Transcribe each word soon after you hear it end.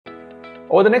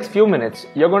Over the next few minutes,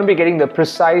 you're going to be getting the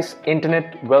precise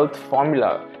internet wealth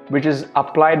formula, which is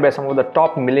applied by some of the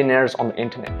top millionaires on the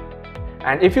internet.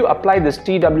 And if you apply this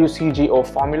TWCGO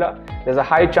formula, there's a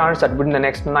high chance that within the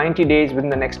next 90 days, within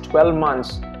the next 12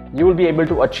 months, you will be able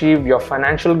to achieve your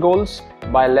financial goals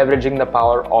by leveraging the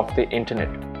power of the internet.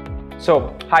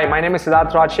 So, hi, my name is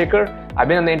Siddharth Rajshekhar. I've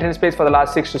been in the internet space for the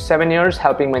last 6 to 7 years,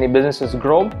 helping many businesses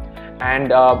grow.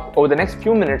 And over the next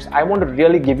few minutes, I want to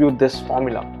really give you this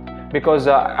formula because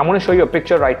I want to show you a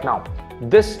picture right now.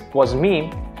 This was me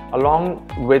along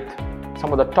with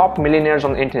some of the top millionaires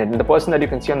on the internet. And the person that you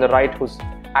can see on the right who's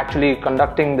actually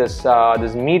conducting this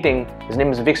meeting, his name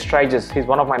is Vic Striges. He's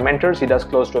one of my mentors. He does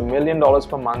close to $1 million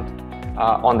per month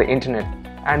on the internet.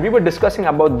 And we were discussing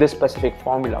about this specific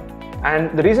formula.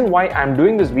 And the reason why I'm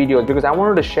doing this video is because I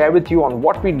wanted to share with you on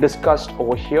what we discussed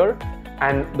over here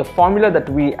and the formula that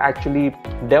we actually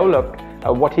developed,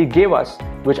 what he gave us,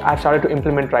 which I've started to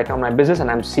implement right now in my business,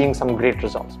 and I'm seeing some great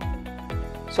results.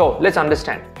 So let's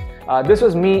understand. This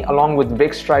was me along with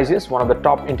Vic Striges, one of the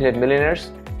top internet millionaires.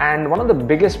 And one of the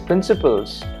biggest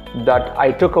principles that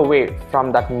I took away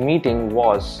from that meeting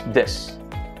was this.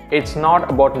 It's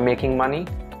not about making money,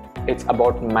 it's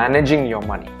about managing your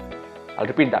money. I'll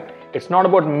repeat that. It's not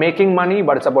about making money,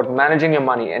 but it's about managing your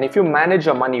money. And if you manage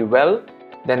your money well,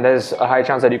 then there's a high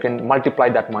chance that you can multiply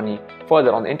that money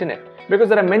further on the internet. Because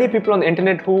there are many people on the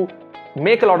internet who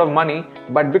make a lot of money,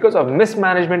 but because of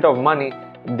mismanagement of money,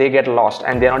 they get lost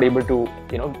and they're not able to,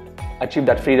 achieve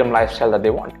that freedom lifestyle that they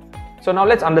want. So now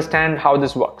let's understand how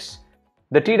this works.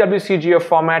 The TWCGO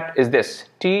format is this: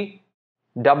 T,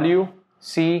 W,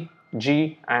 C,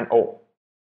 G, and O.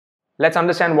 Let's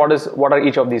understand what are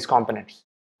each of these components.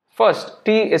 First,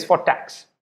 T is for tax.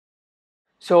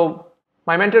 So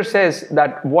my mentor says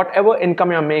that whatever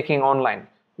income you're making online,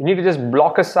 you need to just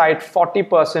block aside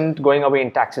 40% going away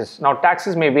in taxes. Now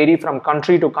taxes may vary from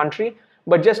country to country,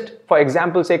 but just for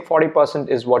example's sake, 40%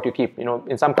 is what you keep.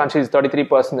 In some countries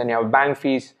 33%, then you have bank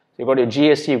fees, you've got your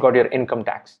GST, you've got your income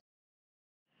tax.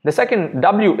 The second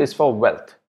W is for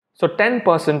wealth. So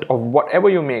 10% of whatever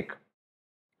you make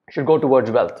should go towards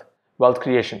wealth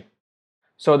creation.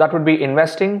 So that would be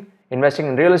investing in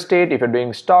real estate. If you're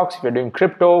doing stocks, if you're doing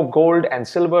crypto, gold and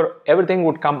silver, everything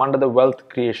would come under the wealth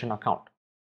creation account.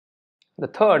 The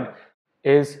third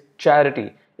is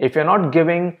charity. If you're not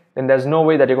giving, then there's no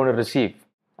way that you're going to receive.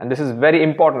 And this is very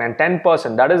important. And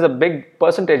 10%, that is a big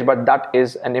percentage, but that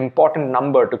is an important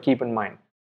number to keep in mind.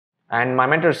 And my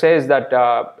mentor says that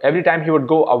every time he would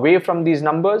go away from these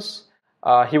numbers,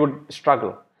 he would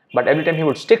struggle. But every time he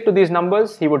would stick to these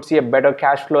numbers, he would see a better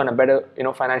cash flow and a better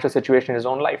financial situation in his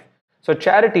own life. So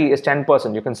charity is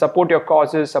 10%. You can support your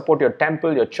causes, support your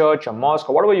temple, your church, your mosque,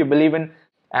 or whatever you believe in,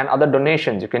 and other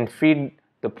donations. You can feed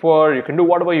the poor, you can do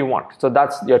whatever you want. So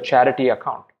that's your charity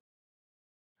account.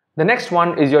 The next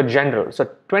one is your general. So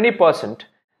 20%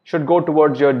 should go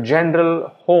towards your general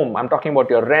home. I'm talking about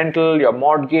your rental, your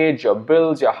mortgage, your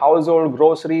bills, your household,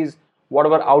 groceries,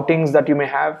 whatever outings that you may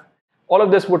have. All of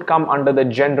this would come under the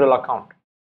general account.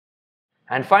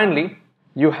 And finally,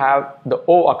 you have the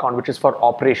O account, which is for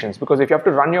operations. Because if you have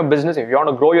to run your business, if you want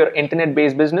to grow your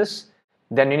internet-based business,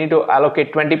 then you need to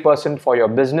allocate 20% for your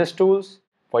business tools,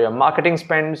 for your marketing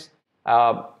spends,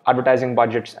 advertising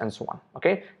budgets, and so on.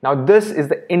 Okay. Now this is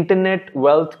the internet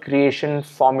wealth creation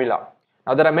formula.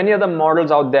 Now there are many other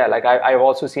models out there. Like I've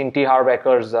also seen T. Harv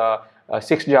Eker's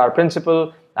 6-jar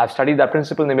principle. I've studied that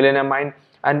principle in the Millionaire Mind.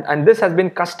 And this has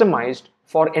been customized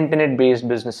for internet-based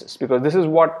businesses because this is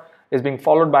what is being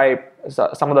followed by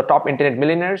some of the top internet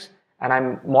millionaires. And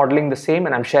I'm modeling the same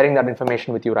and I'm sharing that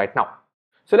information with you right now.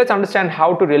 So let's understand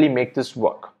how to really make this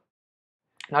work.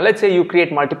 Now let's say you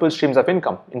create multiple streams of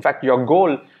income. In fact, your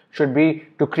goal should be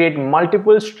to create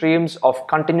multiple streams of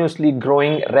continuously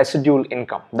growing residual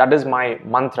income. That is my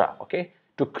mantra, okay?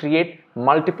 To create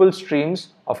multiple streams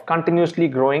of continuously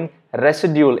growing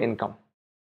residual income.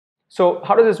 So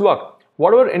how does this work?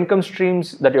 Whatever income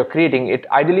streams that you're creating, it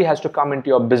ideally has to come into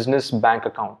your business bank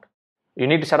account. You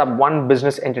need to set up one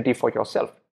business entity for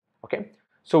yourself, okay?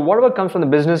 So whatever comes from the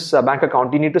business bank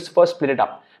account, you need to first split it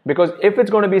up. Because if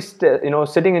it's going to be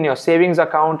sitting in your savings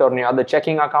account or in your other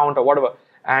checking account or whatever,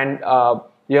 and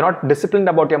you're not disciplined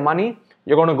about your money,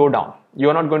 you're going to go down.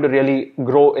 You're not going to really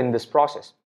grow in this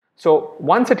process. So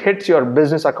once it hits your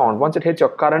business account, once it hits your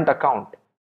current account,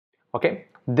 okay,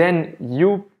 then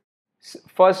you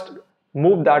first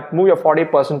move your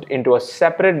 40% into a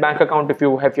separate bank account if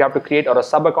you have to create, or a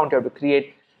sub account you have to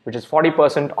create, which is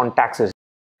 40% on taxes.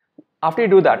 After you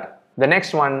do that, the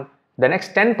next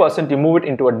 10% you move it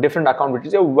into a different account, which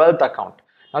is your wealth account.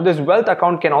 Now this wealth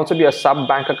account can also be a sub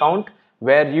bank account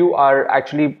where you are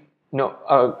actually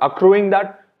accruing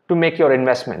that to make your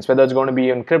investments, whether it's going to be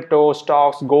in crypto,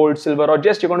 stocks, gold, silver, or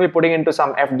just you're going to be putting into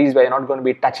some FDs where you're not going to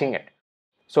be touching it.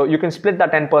 So you can split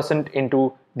that 10%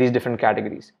 into these different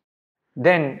categories.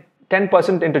 Then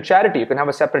 10% into charity. You can have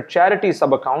a separate charity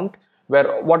sub account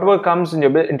where whatever comes into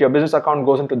your business account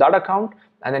goes into that account,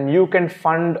 and then you can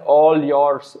fund all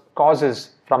your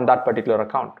causes from that particular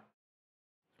account.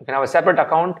 You can have a separate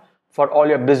account for all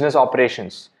your business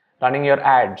operations, running your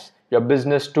ads, your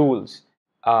business tools,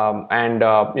 and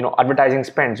advertising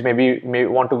spends. Maybe you may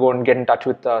want to go and get in touch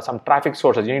with some traffic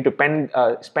sources. You need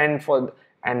to spend for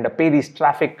and pay these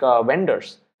traffic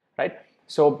vendors, right?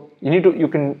 So you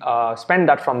can spend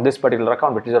that from this particular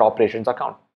account, which is your operations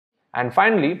account. And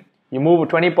finally, you move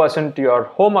 20% to your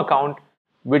home account,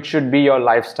 which should be your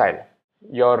lifestyle,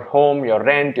 your home, your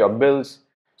rent, your bills.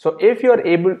 So if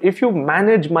you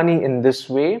manage money in this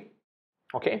way,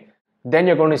 okay, then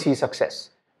you're going to see success.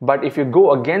 But if you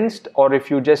go against, or if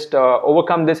you just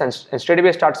overcome this and straight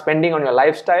away start spending on your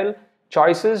lifestyle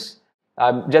choices,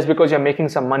 just because you're making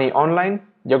some money online,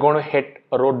 you're going to hit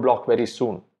a roadblock very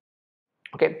soon.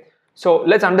 Okay, so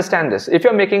let's understand this. If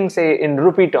you're making, say, in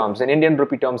rupee terms, in Indian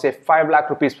rupee terms, say 5 lakh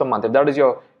rupees per month, if that is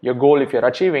your goal, if you're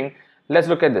achieving, let's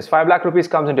look at this. 5 lakh rupees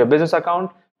comes into your business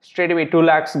account, straight away 2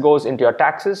 lakhs goes into your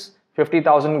taxes,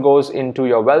 50,000 goes into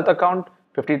your wealth account,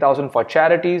 50,000 for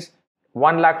charities,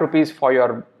 1 lakh rupees for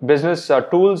your business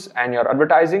tools and your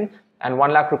advertising, and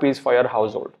 1 lakh rupees for your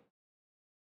household.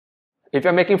 If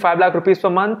you're making 5 lakh rupees per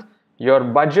month, your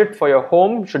budget for your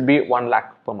home should be 1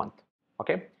 lakh per month.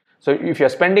 Okay. So if you're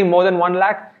spending more than 1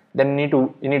 lakh, then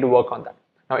you need to work on that.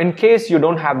 Now, in case you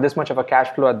don't have this much of a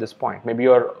cash flow at this point, maybe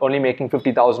you're only making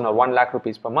 50,000 or 1 lakh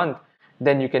rupees per month,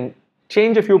 then you can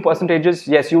change a few percentages.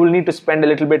 Yes, you will need to spend a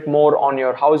little bit more on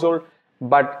your household,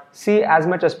 but see as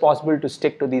much as possible to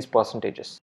stick to these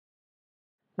percentages.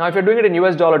 Now, if you're doing it in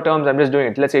US dollar terms, I'm just doing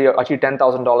it. Let's say you achieve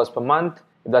 $10,000 per month.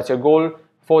 If that's your goal,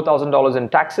 $4,000 in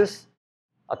taxes,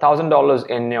 $1,000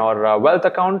 in your wealth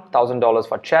account, $1,000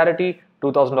 for charity,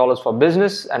 $2,000 for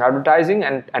business and advertising,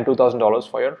 and $2,000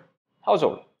 for your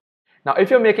household. Now,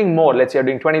 if you're making more, let's say you're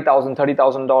doing $20,000,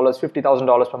 $30,000,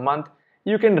 $50,000 per month,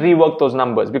 you can rework those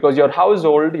numbers, because your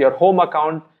household, your home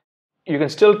account, you can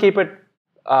still keep it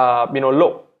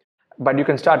low, but you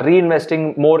can start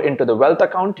reinvesting more into the wealth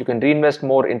account. You can reinvest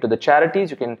more into the charities.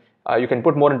 You can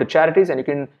put more into charities, and you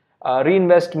can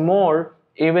reinvest more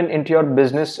even into your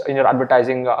business, in your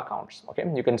advertising accounts. Okay,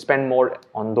 you can spend more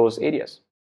on those areas.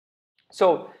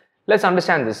 So let's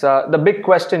understand this. The big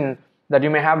question that you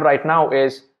may have right now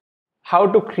is how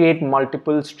to create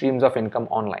multiple streams of income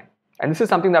online. And this is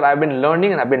something that I've been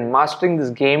learning, and I've been mastering this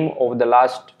game over the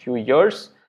last few years.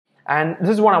 And this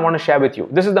is what I want to share with you.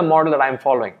 This is the model that I'm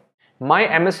following. My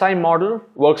MSI model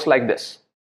works like this.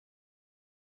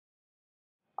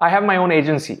 I have my own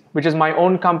agency, which is my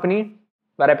own company,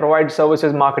 where I provide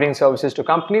services, marketing services to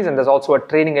companies, and there's also a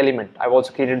training element. I've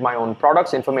also created my own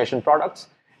products, information products,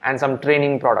 and some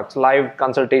training products, live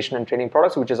consultation and training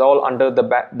products, which is all under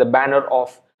the banner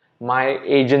of my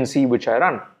agency, which I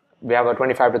run. We have a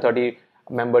 25 to 30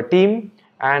 member team,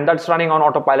 and that's running on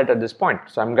autopilot at this point.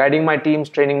 So I'm guiding my teams,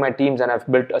 training my teams, and I've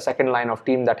built a second line of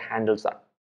team that handles that.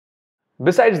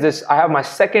 Besides this, I have my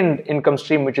second income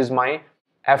stream, which is my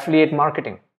affiliate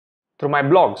marketing through my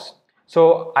blogs.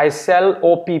 So I sell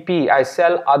OPP, I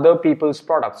sell other people's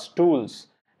products, tools,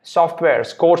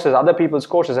 softwares, courses, other people's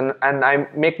courses, and I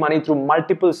make money through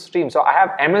multiple streams. So I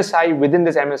have MSI within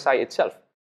this MSI itself.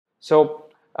 So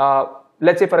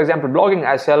let's say, for example, blogging,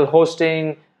 I sell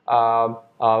hosting,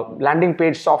 landing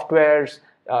page softwares,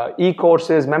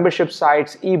 e-courses, membership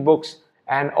sites, e-books,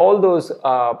 and all those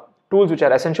tools which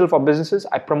are essential for businesses.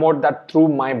 I promote that through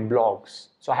my blogs.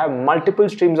 So I have multiple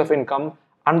streams of income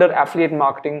under affiliate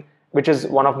marketing, which is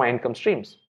one of my income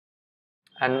streams.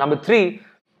 And number 3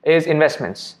 is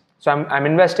investments. So I'm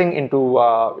investing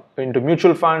into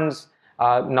mutual funds,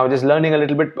 now just learning a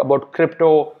little bit about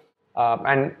crypto,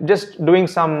 and just doing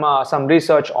some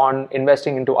research on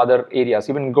investing into other areas,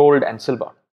 even gold and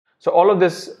silver. So all of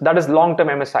this, that is long-term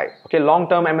MSI. Okay,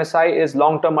 long-term MSI is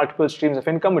long-term multiple streams of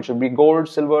income, which would be gold,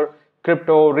 silver,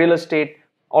 crypto, real estate.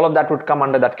 All of that would come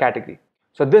under that category.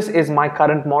 So this is my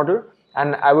current model,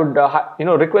 and I would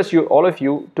request all of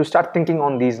you to start thinking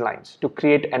on these lines to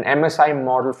create an MSI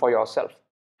model for yourself.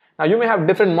 Now you may have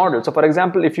different models. So for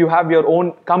example, if you have your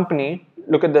own company,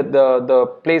 look at the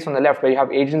place on the left where you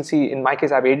have agency. In my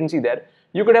case, I have agency there.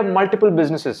 You could have multiple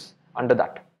businesses under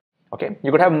that. Okay,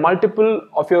 you could have multiple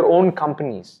of your own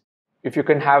companies if you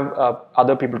can have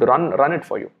other people to run it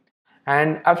for you.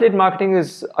 And affiliate marketing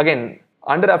is, again,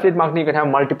 under affiliate marketing you can have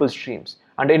multiple streams.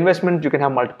 Under investment you can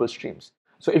have multiple streams.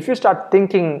 So if you start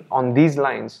thinking on these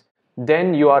lines,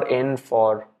 then you are in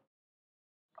for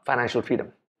financial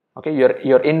freedom. Okay,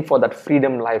 you're in for that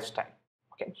freedom lifestyle.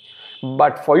 Okay,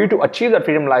 but for you to achieve that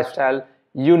freedom lifestyle,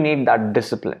 you need that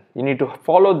discipline. You need to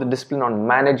follow the discipline on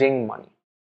managing money.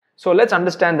 So let's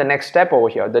understand the next step over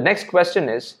here. The next question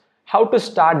is how to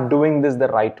start doing this the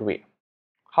right way.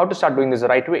 How to start doing this the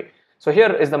right way. So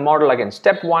here is the model again.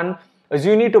 Step one is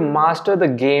you need to master the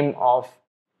game of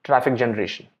traffic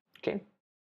generation. Okay.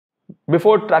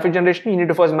 Before traffic generation, you need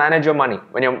to first manage your money.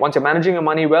 Once you're managing your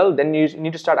money well, then you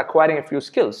need to start acquiring a few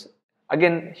skills.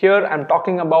 Again, here I'm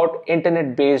talking about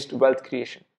internet-based wealth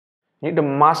creation. You need to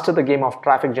master the game of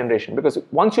traffic generation, because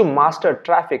once you master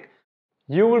traffic,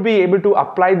 you will be able to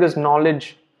apply this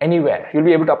knowledge anywhere. You'll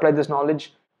be able to apply this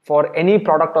knowledge for any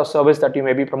product or service that you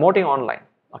may be promoting online.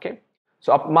 Okay.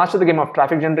 So master the game of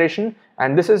traffic generation,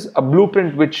 and this is a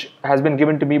blueprint which has been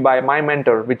given to me by my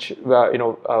mentor, Vic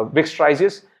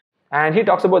Strisius. And he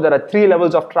talks about there are 3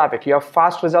 levels of traffic. You have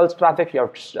fast results traffic, you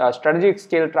have strategic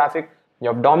scale traffic, you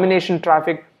have domination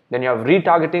traffic, then you have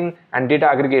retargeting and data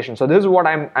aggregation. So this is what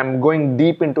I'm going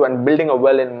deep into and building a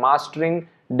well in mastering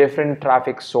different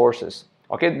traffic sources.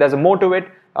 Okay, there's a more to it.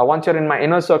 Once you're in my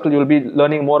inner circle, you'll be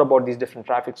learning more about these different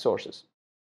traffic sources.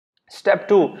 Step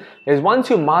 2 is once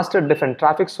you master different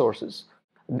traffic sources,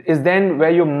 is then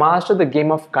where you master the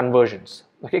game of conversions.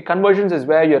 Okay, conversions is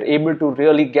where you're able to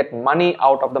really get money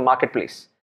out of the marketplace,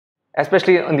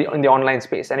 especially in the online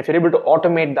space. And if you're able to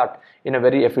automate that in a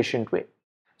very efficient way.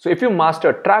 So if you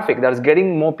master traffic, that's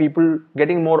getting more people,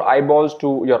 getting more eyeballs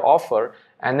to your offer.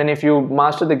 And then if you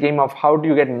master the game of how do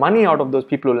you get money out of those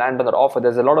people who land on that offer,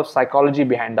 there's a lot of psychology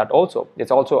behind that also.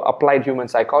 It's also applied human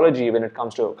psychology when it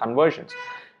comes to conversions.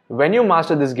 When you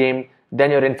master this game, then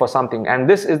you're in for something. And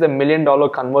this is the $1 million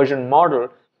conversion model,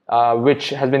 which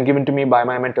has been given to me by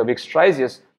my mentor Vic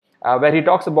Strisius, where he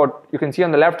talks about, you can see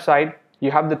on the left side,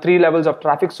 you have the 3 levels of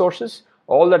traffic sources.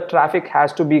 All the traffic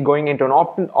has to be going into an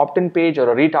opt-in page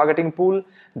or a retargeting pool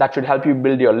that should help you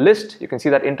build your list. You can see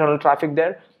that internal traffic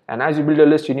there. And as you build your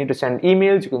list, you need to send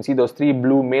emails. You can see those 3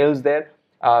 blue mails there.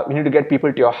 You need to get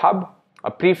people to your hub,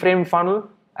 a pre-framed funnel,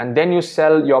 and then you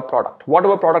sell your product.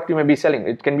 Whatever product you may be selling,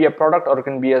 it can be a product or it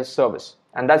can be a service.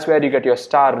 And that's where you get your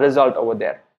star result over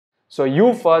there. So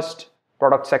you first,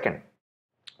 product second.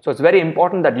 So it's very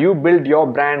important that you build your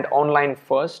brand online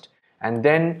first, and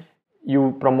then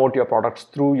you promote your products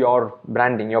through your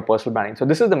branding, your personal branding. So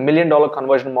this is the $1 million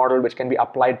conversion model, which can be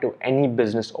applied to any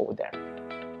business over there.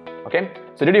 Okay.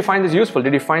 So did you find this useful?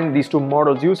 Did you find these 2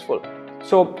 models useful?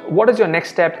 So what is your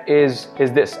next step is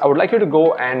this. I would like you to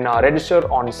go and register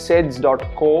on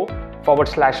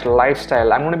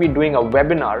seds.co/lifestyle. I'm going to be doing a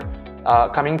webinar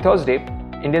coming Thursday,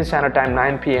 Indian Standard Time,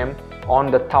 9 p.m. on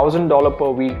the $1,000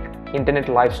 per week internet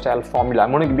lifestyle formula.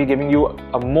 I'm going to be giving you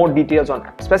more details on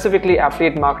specifically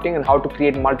affiliate marketing and how to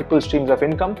create multiple streams of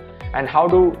income, and how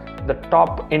do the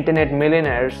top internet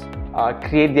millionaires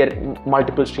create their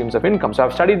multiple streams of income. So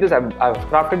I've studied this, I've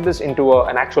crafted this into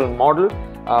an actual model,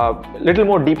 little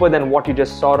more deeper than what you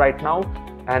just saw right now,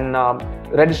 and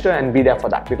register and be there for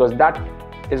that, because that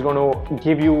is going to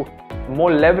give you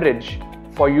more leverage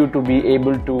for you to be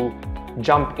able to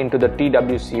jump into the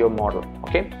TWCO model.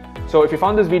 Okay. So if you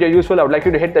found this video useful, I would like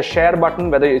you to hit the share button,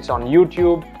 whether it's on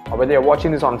YouTube or whether you're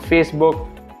watching this on Facebook.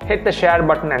 Hit the share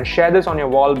button and share this on your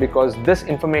wall, because this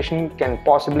information can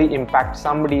possibly impact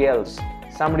somebody else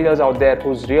out there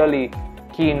who's really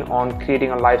keen on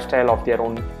creating a lifestyle of their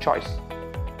own choice.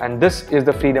 And this is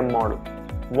the freedom model.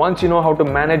 Once you know how to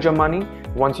manage your money,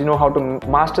 once you know how to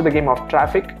master the game of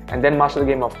traffic and then master the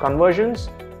game of conversions,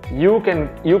 you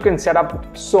can set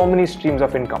up so many streams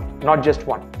of income, not just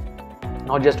one.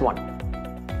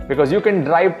 Because you can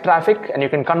drive traffic and you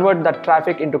can convert that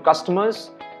traffic into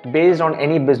customers based on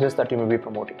any business that you may be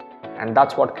promoting. And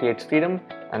that's what creates freedom,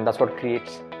 and that's what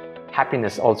creates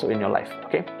happiness also in your life.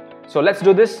 Okay, so let's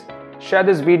do this. Share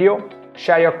this video,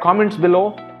 share your comments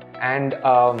below, and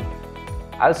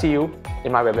I'll see you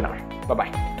in my webinar.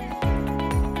 Bye-bye.